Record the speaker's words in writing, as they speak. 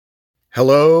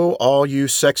Hello, all you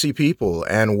sexy people,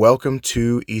 and welcome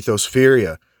to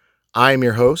Ethosferia. I am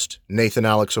your host, Nathan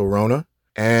Alex Orona,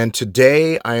 and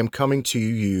today I am coming to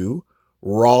you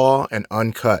raw and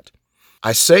uncut.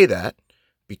 I say that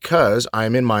because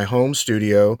I'm in my home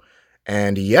studio,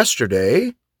 and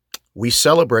yesterday we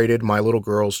celebrated my little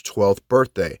girl's 12th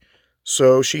birthday.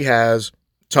 So she has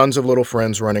tons of little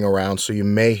friends running around, so you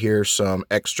may hear some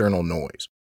external noise.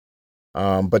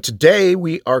 But today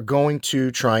we are going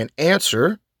to try and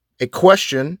answer a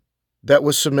question that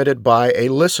was submitted by a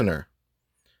listener.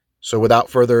 So without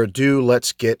further ado,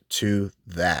 let's get to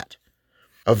that.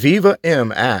 Aviva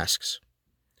M asks,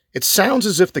 it sounds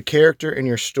as if the character in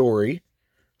your story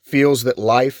feels that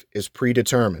life is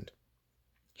predetermined.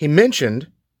 He mentioned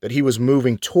that he was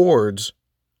moving towards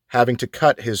having to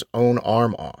cut his own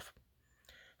arm off.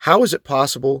 How is it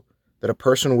possible that a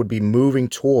person would be moving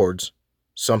towards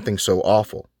something so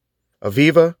awful?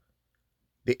 Aviva,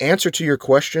 the answer to your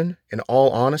question, in all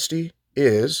honesty,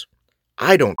 is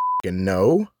I don't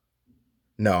know.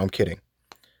 No, I'm kidding.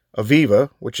 Aviva,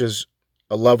 which is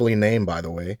a lovely name, by the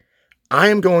way, I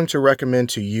am going to recommend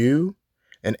to you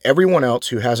and everyone else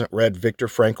who hasn't read Viktor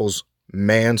Frankl's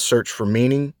Man's Search for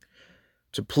Meaning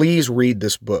to please read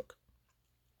this book.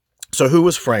 So who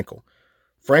was Frankl?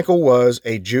 Frankl was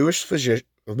a Jewish physician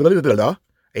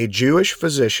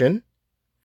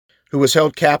who was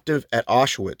held captive at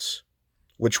Auschwitz,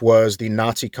 which was the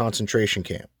Nazi concentration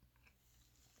camp.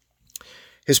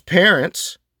 His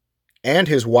parents and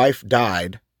his wife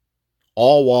died,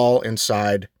 all while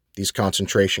inside these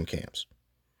concentration camps.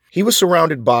 He was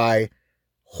surrounded by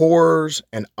horrors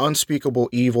and unspeakable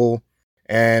evil,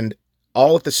 and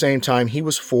all at the same time, he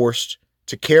was forced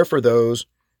to care for those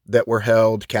that were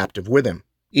held captive with him.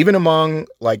 Even among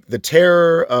the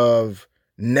terror of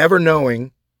never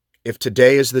knowing if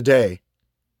today is the day,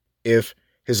 if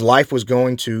his life was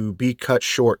going to be cut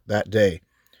short that day,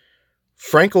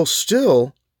 Frankl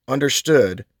still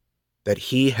understood that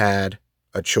he had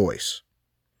a choice.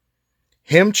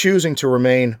 Him choosing to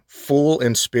remain full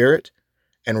in spirit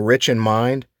and rich in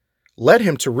mind led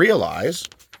him to realize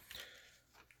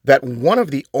that one of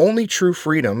the only true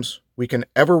freedoms we can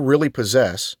ever really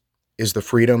possess is the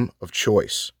freedom of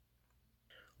choice.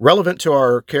 Relevant to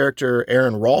our character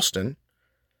Aron Ralston,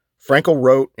 Frankl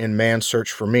wrote in Man's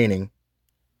Search for Meaning,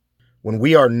 when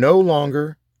we are no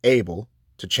longer able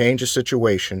to change a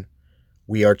situation,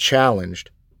 we are challenged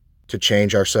to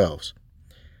change ourselves.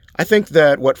 I think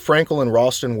that what Frankl and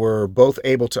Ralston were both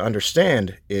able to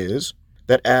understand is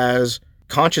that as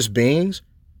conscious beings,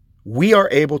 we are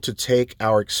able to take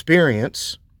our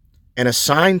experience and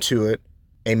assign to it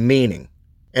a meaning.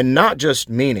 And not just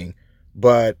meaning,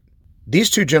 but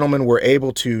these two gentlemen were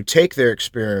able to take their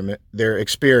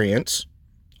experience,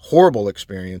 horrible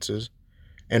experiences,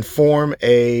 and form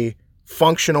a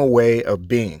functional way of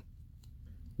being.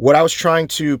 What I was trying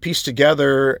to piece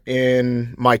together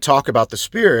in my talk about the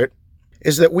spirit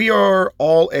is that we are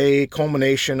all a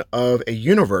culmination of a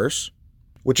universe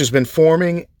which has been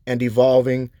forming and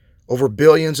evolving over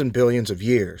billions and billions of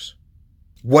years.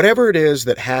 Whatever it is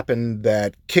that happened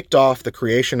that kicked off the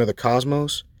creation of the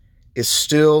cosmos is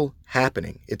still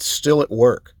happening. It's still at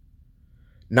work.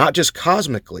 Not just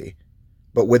cosmically,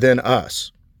 but within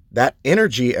us. That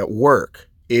energy at work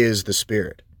is the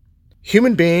spirit.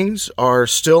 Human beings are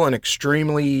still an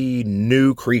extremely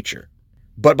new creature.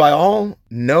 But by all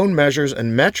known measures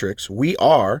and metrics, we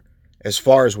are, as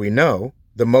far as we know,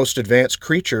 the most advanced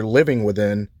creature living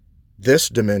within this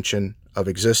dimension of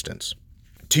existence.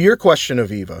 To your question,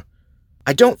 Aviva,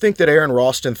 I don't think that Aron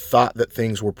Ralston thought that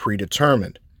things were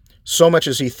predetermined, so much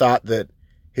as he thought that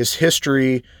his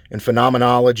history and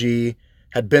phenomenology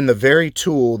had been the very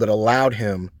tool that allowed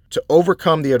him to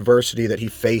overcome the adversity that he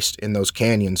faced in those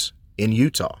canyons in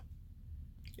Utah.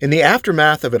 In the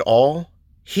aftermath of it all,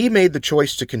 he made the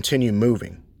choice to continue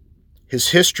moving. His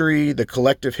history, the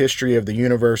collective history of the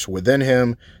universe within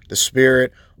him, the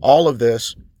spirit, all of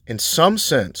this, in some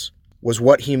sense, was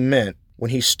what he meant when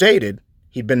he stated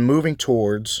he'd been moving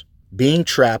towards being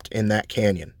trapped in that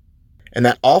canyon. And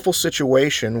that awful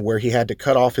situation where he had to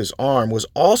cut off his arm was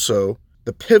also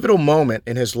the pivotal moment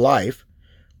in his life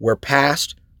where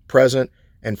past, present,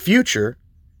 and future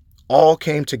all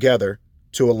came together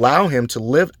to allow him to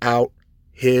live out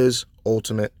his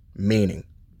ultimate meaning.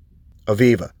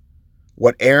 Aviva,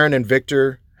 what Aron and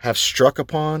Viktor have struck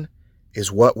upon is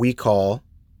what we call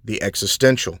the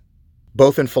existential.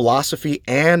 Both in philosophy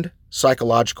and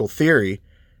psychological theory,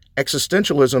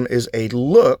 existentialism is a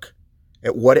look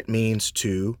at what it means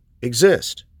to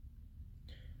exist.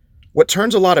 What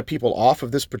turns a lot of people off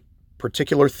of this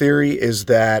particular theory is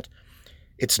that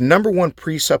its number one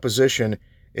presupposition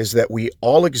is that we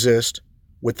all exist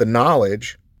with the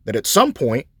knowledge that at some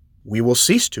point we will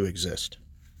cease to exist.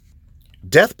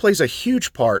 Death plays a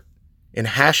huge part in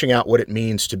hashing out what it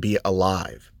means to be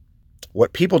alive.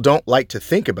 What people don't like to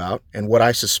think about, and what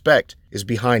I suspect is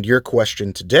behind your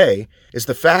question today, is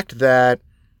the fact that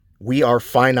we are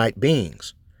finite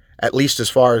beings, at least as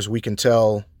far as we can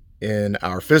tell in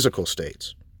our physical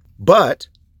states. But,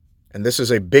 and this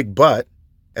is a big but,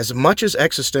 as much as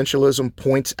existentialism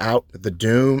points out the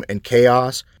doom and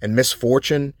chaos and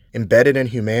misfortune embedded in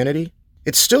humanity,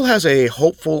 it still has a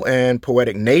hopeful and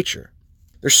poetic nature.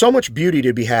 There's so much beauty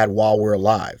to be had while we're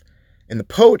alive, and the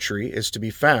poetry is to be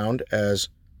found, as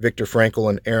Viktor Frankl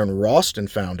and Aaron Ralston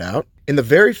found out, in the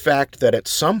very fact that at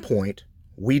some point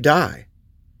we die.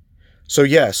 So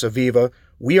yes, Aviva,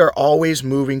 we are always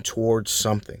moving towards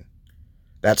something.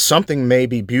 That something may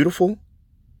be beautiful,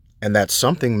 and that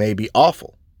something may be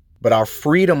awful. But our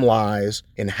freedom lies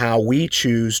in how we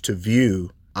choose to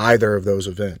view either of those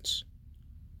events.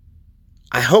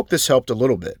 I hope this helped a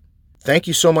little bit. Thank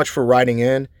you so much for writing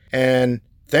in, and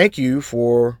thank you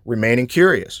for remaining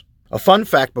curious. A fun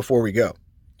fact before we go.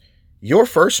 Your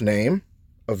first name,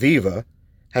 Aviva,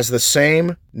 has the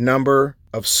same number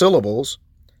of syllables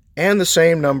and the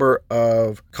same number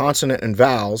of consonant and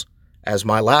vowels as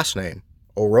my last name,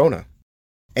 Orona.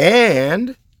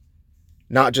 And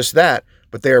not just that,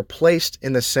 but they are placed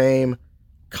in the same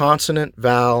consonant,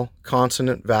 vowel,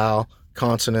 consonant, vowel,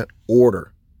 consonant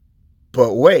order.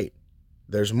 But wait,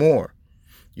 there's more.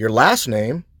 Your last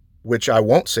name, which I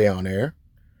won't say on air,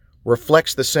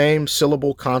 reflects the same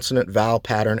syllable, consonant, vowel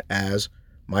pattern as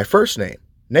my first name,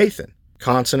 Nathan.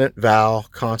 Consonant, vowel,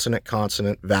 consonant,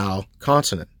 consonant, vowel,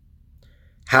 consonant.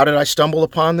 How did I stumble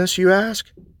upon this, you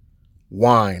ask?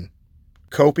 Wine.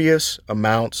 Copious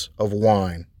amounts of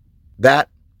wine. That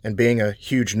and being a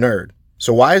huge nerd.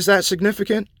 So why is that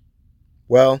significant?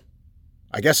 Well,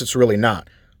 I guess it's really not.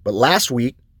 But last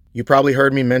week, you probably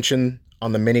heard me mention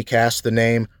on the minicast the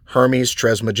name Hermes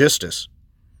Trismegistus.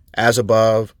 As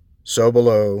above, so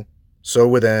below, so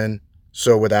within,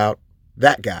 so without,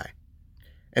 that guy.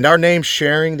 And our names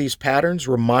sharing these patterns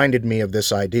reminded me of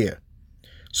this idea.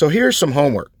 So here's some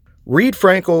homework. Read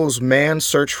Frankl's Man's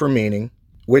Search for Meaning,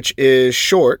 which is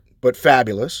short but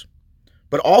fabulous,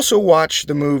 but also watch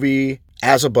the movie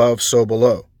As Above, So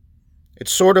Below.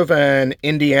 It's sort of an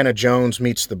Indiana Jones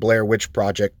meets the Blair Witch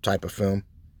Project type of film.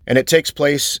 And it takes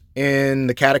place in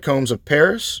the catacombs of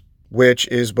Paris, which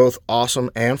is both awesome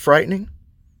and frightening.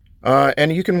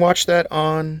 And you can watch that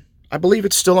on, I believe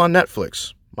it's still on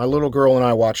Netflix. My little girl and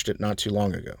I watched it not too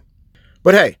long ago.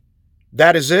 But hey,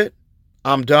 that is it.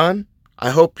 I'm done. I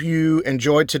hope you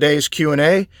enjoyed today's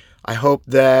Q&A. I hope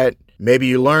that maybe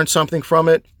you learned something from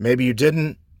it. Maybe you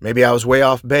didn't. Maybe I was way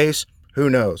off base. Who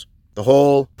knows? The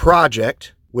whole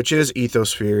project, which is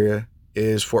Ethospheria,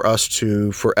 is for us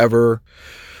to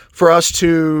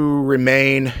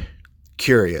remain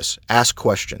curious, ask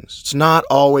questions. It's not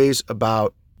always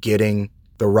about getting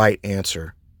the right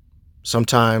answer.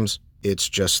 Sometimes it's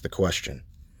just the question.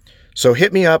 So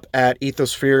hit me up at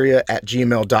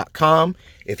ethospheria@gmail.com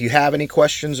if you have any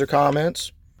questions or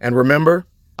comments. And remember,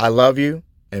 I love you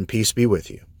and peace be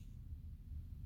with you.